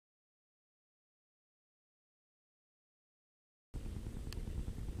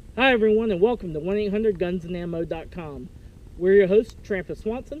Hi everyone, and welcome to 1-800-GUNSANDAMMO.com. We're your hosts, Trampa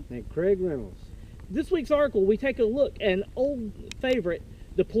Swanson and Craig Reynolds. This week's article, we take a look at an old favorite,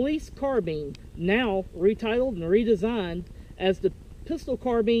 the police carbine, now retitled and redesigned as the pistol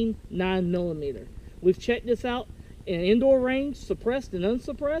carbine 9mm. We've checked this out in indoor range, suppressed and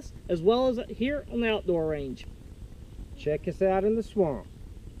unsuppressed, as well as here on the outdoor range. Check us out in the swamp.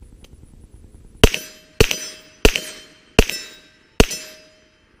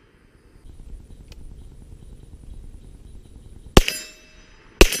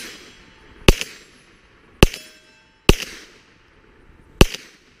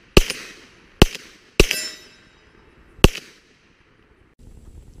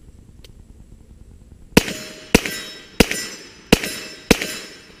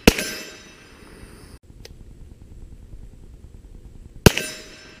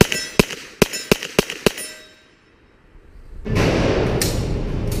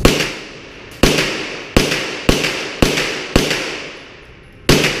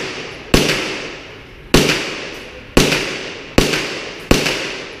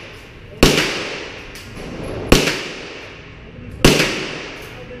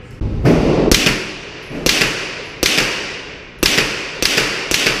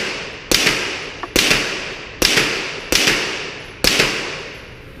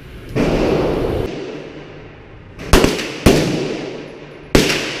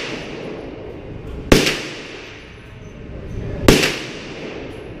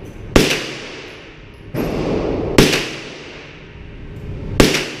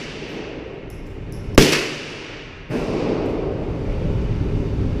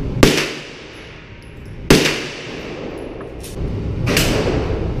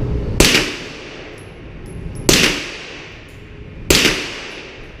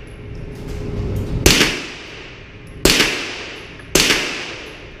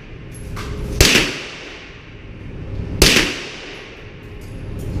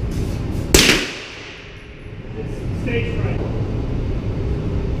 Stage fright.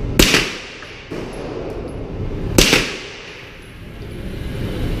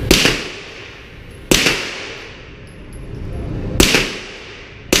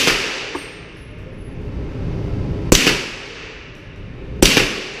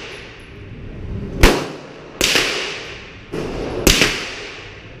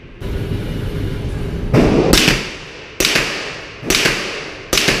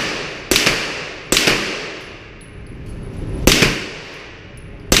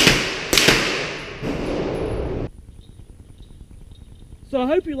 So I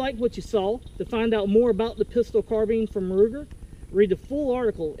hope you liked what you saw. To find out more about the pistol carbine from Ruger, read the full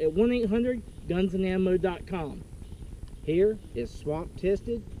article at 1-800-GUNSANDAMMO.com. Here is Swamp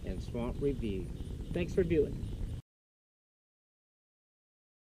Tested and Swamp Reviewed. Thanks for viewing.